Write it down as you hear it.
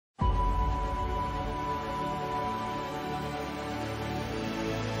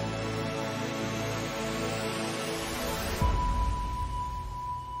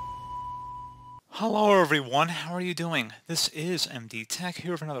Hello everyone, how are you doing? This is MD Tech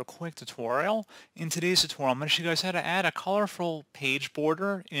here with another quick tutorial. In today's tutorial, I'm going to show you guys how to add a colorful page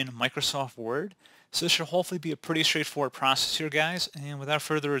border in Microsoft Word. So this should hopefully be a pretty straightforward process here, guys. And without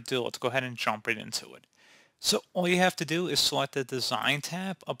further ado, let's go ahead and jump right into it. So all you have to do is select the Design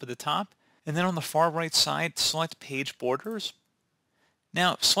tab up at the top, and then on the far right side, select Page Borders.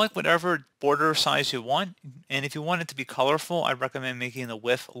 Now, select whatever border size you want, and if you want it to be colorful, I recommend making the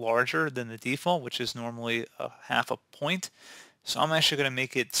width larger than the default, which is normally a half a point. So I'm actually going to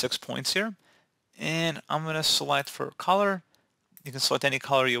make it 6 points here, and I'm going to select for color. You can select any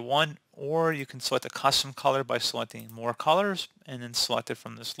color you want, or you can select a custom color by selecting more colors, and then select it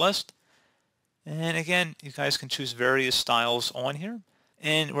from this list. And again, you guys can choose various styles on here.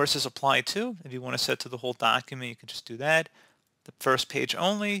 And where it says apply to, if you want to set to the whole document, you can just do that. The first page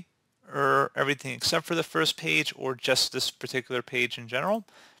only, or everything except for the first page, or just this particular page in general.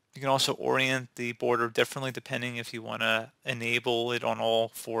 You can also orient the border differently depending if you want to enable it on all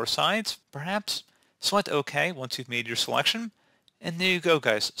four sides, perhaps. Select OK once you've made your selection. And there you go,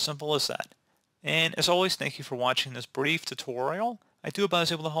 guys. Simple as that. And as always, thank you for watching this brief tutorial. I do hope I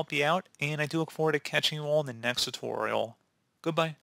was able to help you out, and I do look forward to catching you all in the next tutorial. Goodbye.